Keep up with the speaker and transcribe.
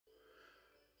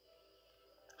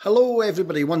Hello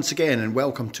everybody once again, and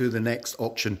welcome to the next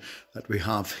auction that we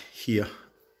have here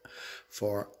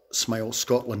for Smile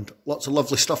Scotland. Lots of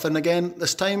lovely stuff in again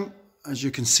this time, as you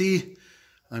can see,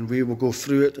 and we will go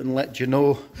through it and let you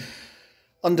know.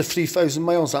 Under 3,000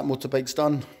 miles that motorbike's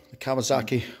done, the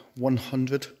Kawasaki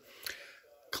 100.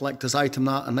 Collector's item,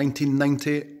 that, a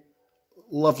 1990.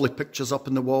 Lovely pictures up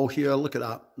in the wall here. Look at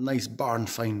that. Nice barn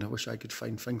find. I wish I could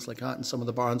find things like that in some of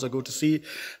the barns I go to see.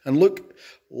 And look,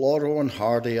 Laurel and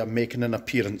Hardy are making an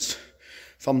appearance.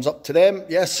 Thumbs up to them,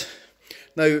 yes.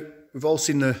 Now, we've all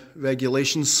seen the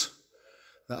regulations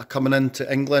that are coming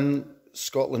into England.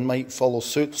 Scotland might follow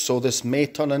suit, so this may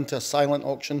turn into a silent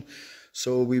auction.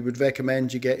 So we would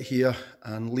recommend you get here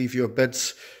and leave your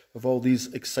bids of all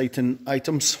these exciting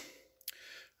items,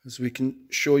 as we can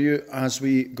show you as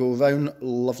we go round.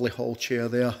 Lovely hall chair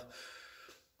there,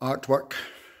 artwork.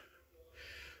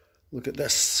 Look at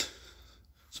this.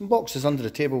 Some boxes under the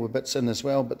table with bits in as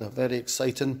well, but they're very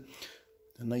exciting.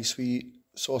 A nice wee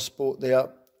sauce boat there,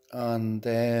 and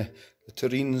the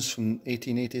tureens from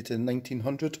 1880 to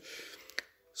 1900.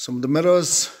 Some of the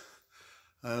mirrors,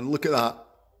 and look at that.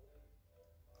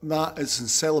 That is in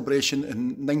celebration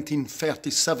in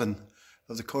 1937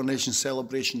 of the coronation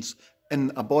celebrations in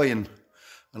Oyne.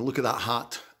 And look at that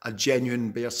hat, a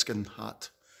genuine bearskin hat.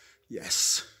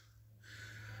 Yes.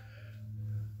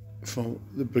 From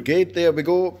the brigade, there we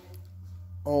go.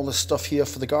 All the stuff here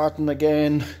for the garden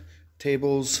again.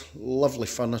 Tables, lovely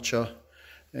furniture,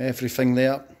 everything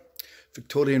there.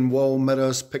 Victorian wall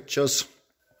mirrors, pictures.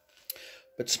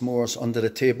 Bits more under the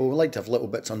table. We like to have little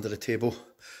bits under the table.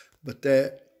 But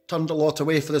turned a lot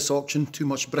away for this auction. Too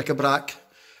much bric-a-brac.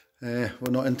 We're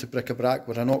not into bric-a-brac,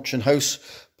 we're an auction house.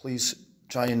 Please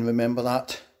try and remember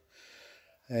that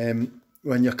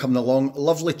when you're coming along.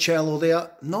 Lovely cello there.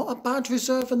 Not a bad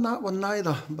reserve in that one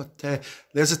neither. But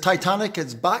there's a Titanic,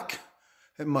 it's back.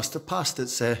 It must have passed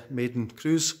its maiden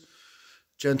cruise.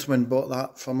 Gentleman bought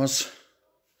that from us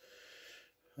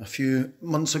a few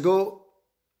months ago,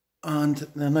 and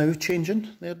they're now changing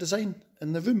their design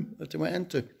in the room that they went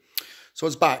into. So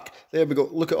it's back. There we go.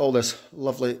 Look at all this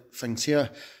lovely things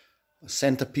here. A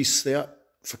centrepiece there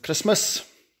for Christmas.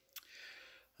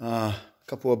 A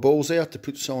couple of bowls there to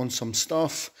put on some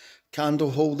stuff. Candle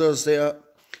holders there.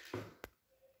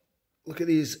 Look at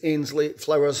these Ainsley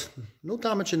flowers. No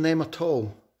damage in them at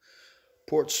all.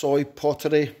 Port soy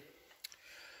pottery.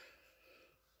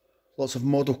 Lots of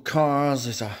model cars.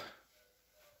 There's a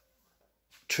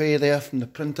tray there from the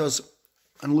printers.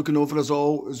 And looking over us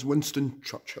all is Winston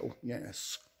Churchill.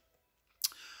 Yes.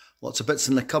 Lots of bits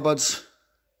in the cupboards.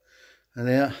 And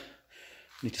there,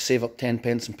 need to save up 10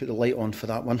 pence and put the light on for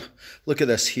that one. Look at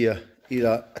this here,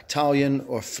 either Italian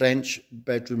or French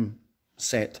bedroom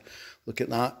set. Look at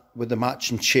that with the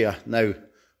matching chair. Now,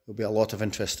 there'll be a lot of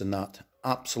interest in that.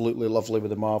 Absolutely lovely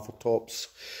with the marble tops.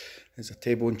 There's a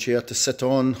table and chair to sit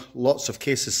on. Lots of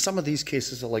cases. Some of these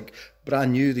cases are like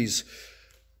brand new, these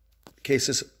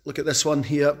cases. Look at this one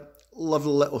here.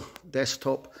 Lovely little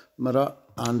desktop mirror,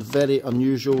 and very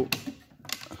unusual.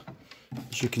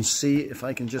 As you can see, if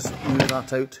I can just move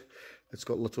that out, it's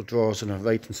got little drawers and a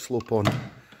writing slope on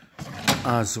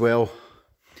as well.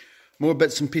 More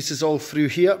bits and pieces all through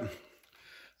here.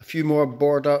 A few more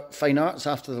border fine arts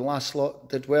after the last lot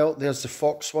did well. There's the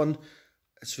Fox one.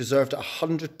 It's reserved at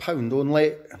 £100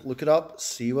 only. Look it up,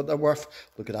 see what they're worth.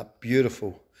 Look at that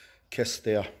beautiful kiss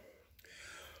there.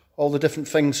 All the different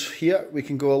things here. We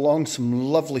can go along. Some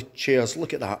lovely chairs.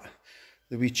 Look at that.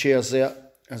 The wee chairs there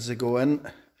as they go in.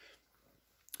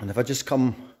 And if I just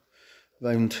come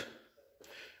round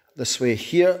this way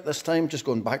here, this time, just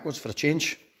going backwards for a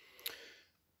change.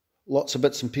 Lots of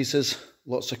bits and pieces,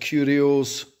 lots of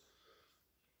curios,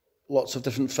 lots of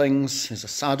different things. There's a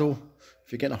saddle.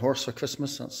 If you're getting a horse for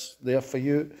Christmas, that's there for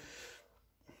you.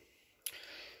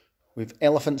 We've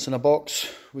elephants in a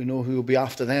box. We know who will be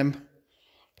after them.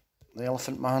 The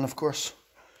Elephant Man, of course.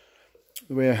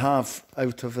 We have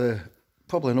out of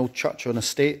probably an old church or an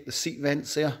estate, the seat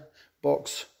vents there,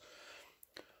 box.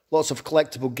 Lots of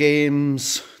collectible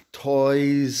games,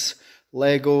 toys,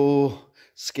 Lego,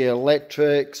 Scare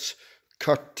Electrics,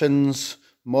 curtains,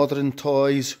 modern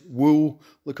toys, wool.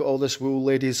 Look at all this wool,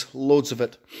 ladies, loads of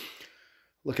it.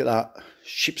 Look at that.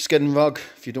 Sheepskin rug,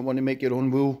 if you don't want to make your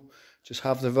own wool, just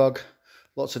have the rug.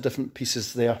 Lots of different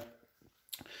pieces there.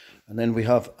 And then we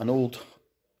have an old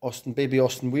baby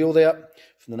Austin wheel there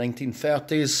from the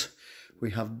 1930s.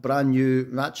 We have brand new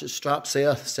ratchet straps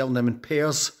there, selling them in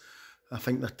pairs. I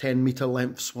think they're 10-metre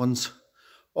lengths ones.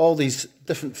 All these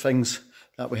different things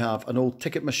that we have. An old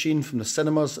ticket machine from the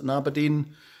cinemas in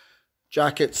Aberdeen.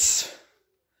 Jackets.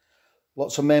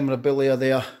 Lots of memorabilia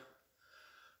there.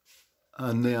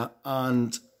 and there.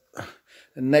 And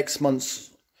next month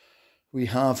we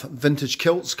have vintage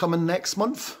kilts coming next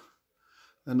month.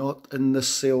 They're not in this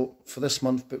sale for this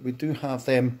month, but we do have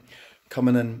them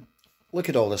coming in. Look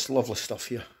at all this lovely stuff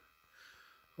here.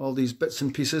 All these bits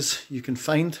and pieces you can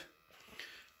find.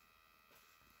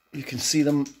 You can see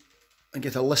them and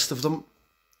get a list of them.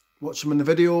 Watch them in the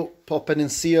video. Pop in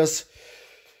and see us.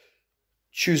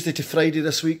 Tuesday to Friday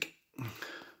this week.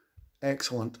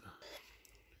 Excellent.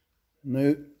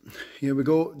 Now, here we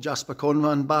go. Jasper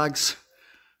Conran bags.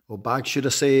 Or bags, should I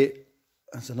say.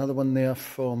 There's another one there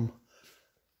from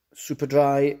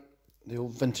Superdry. The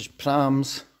old vintage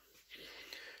prams.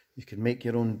 You can make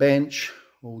your own bench.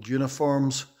 Old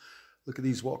uniforms. Look at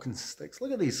these walking sticks.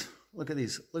 Look at these. Look at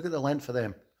these. Look at the length of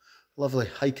them. Lovely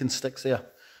hiking sticks there.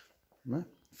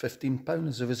 £15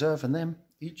 is a reserve in them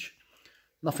each.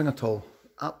 Nothing at all.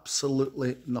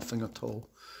 Absolutely nothing at all.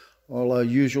 All our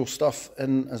usual stuff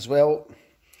in as well.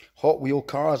 Hot wheel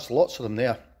cars, lots of them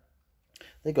there.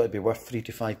 They've got to be worth £3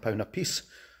 to £5 a piece.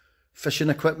 Fishing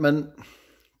equipment,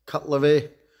 cutlery,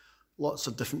 lots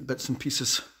of different bits and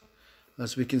pieces.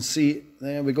 As we can see,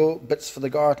 there we go. Bits for the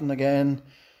garden again.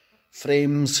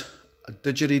 Frames, a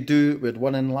didgeridoo. We had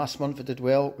one in last month, it did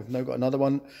well. We've now got another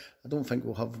one. I don't think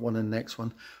we'll have one in next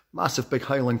one. Massive big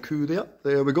Highland coup there.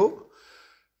 There we go.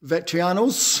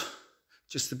 Vetrianos,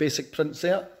 just the basic prints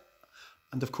there.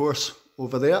 And of course,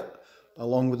 over there,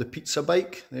 along with the pizza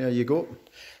bike, there you go.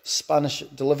 Spanish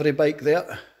delivery bike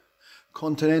there.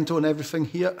 Continental and everything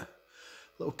here.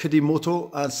 Little kiddie moto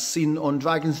as seen on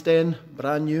Dragon's Den.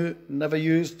 Brand new, never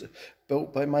used,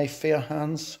 built by my fair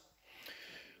hands.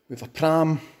 We have a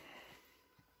pram.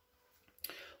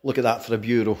 Look at that for a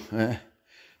bureau.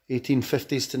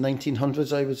 1850s to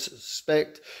 1900s, I would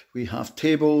suspect. We have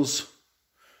tables.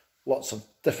 Lots of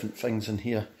different things in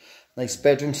here. Nice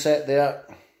bedroom set there.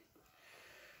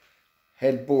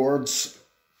 Headboards.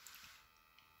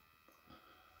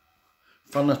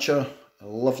 Furniture. A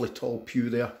lovely tall pew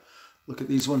there. Look at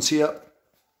these ones here.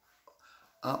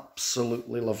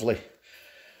 Absolutely lovely.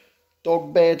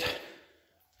 Dog bed.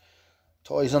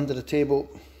 Toys under the table.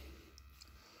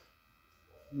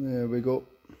 There we go.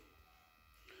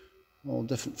 All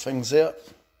different things there.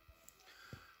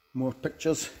 More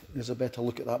pictures. Here's a better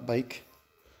look at that bike.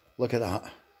 Look at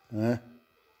that.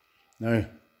 Now,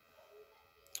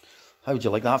 how would you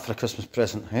like that for a Christmas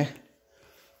present, eh?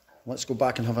 Let's go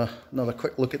back and have another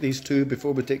quick look at these two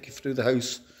before we take you through the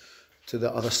house to the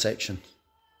other section.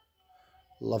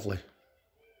 Lovely.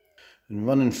 And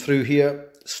running through here,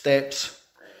 steps,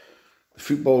 the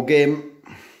football game,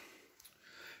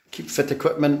 keep fit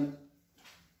equipment,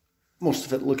 most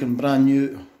of it looking brand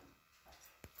new.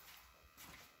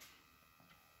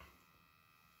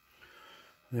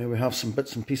 There we have some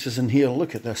bits and pieces in here.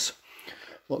 Look at this.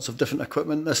 Lots of different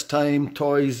equipment this time.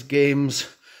 Toys, games,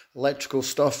 electrical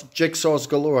stuff. Jigsaws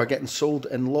galore getting sold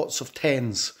in lots of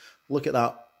tens. Look at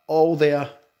that. All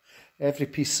there. Every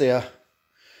piece there.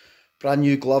 Brand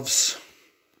new gloves.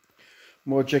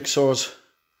 More jigsaws.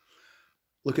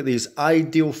 Look at these.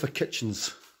 Ideal for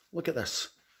kitchens. Look at this.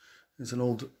 There's an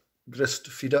old grist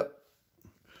feeder.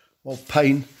 All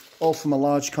pine. All from a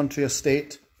large country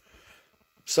estate.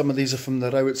 Some of these are from the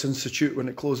Rowitts Institute when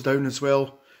it closed down as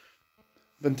well.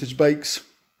 Vintage bikes.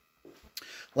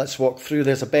 Let's walk through.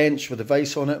 There's a bench with a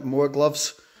vice on it, more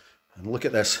gloves. And look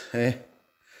at this, eh?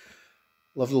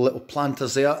 Lovely little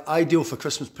planters there. Ideal for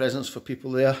Christmas presents for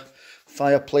people there.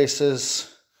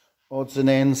 Fireplaces, odds and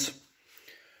ends.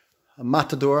 A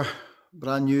matador,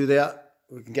 brand new there.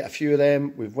 We can get a few of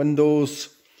them with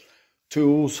windows,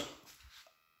 tools.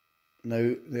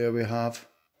 Now, there we have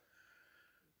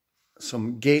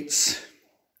some gates,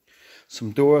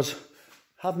 some doors.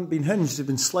 Haven't been hinged, they've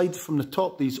been slid from the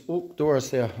top, these oak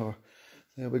doors there.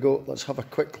 There we go. Let's have a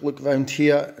quick look around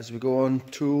here as we go on.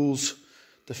 Tools,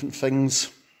 different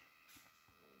things.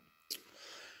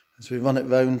 As we run it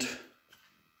round.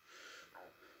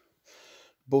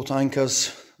 Boat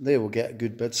anchors, they will get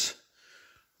good bits.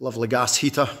 Lovely gas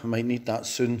heater, I might need that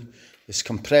soon. There's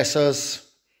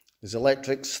compressors, there's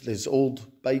electrics, there's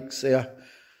old bikes there.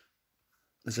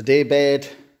 There's a day bed.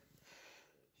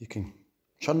 You can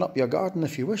churn up your garden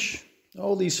if you wish.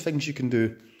 All these things you can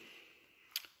do.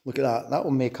 Look at that. That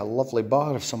will make a lovely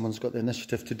bar if someone's got the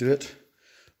initiative to do it.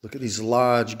 Look at these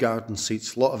large garden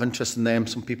seats. A lot of interest in them.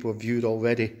 Some people have viewed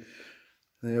already.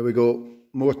 There we go.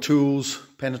 More tools,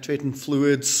 penetrating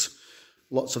fluids,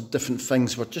 lots of different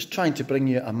things. We're just trying to bring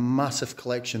you a massive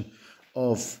collection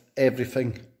of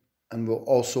everything. And we'll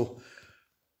also,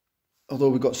 although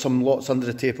we've got some lots under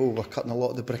the table, we're cutting a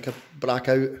lot of the bric-a-brac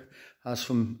out as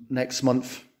from next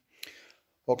month.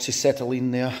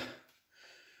 Oxyacetylene there.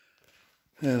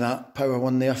 that power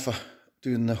one there for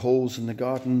doing the holes in the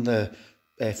garden, the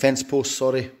fence posts,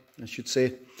 sorry, I should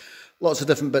say. Lots of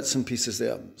different bits and pieces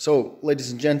there. So,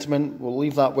 ladies and gentlemen, we'll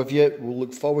leave that with you. We'll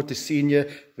look forward to seeing you.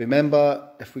 Remember,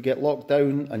 if we get locked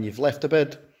down and you've left a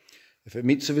bid, if it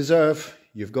meets the reserve,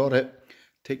 you've got it.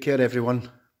 Take care, everyone.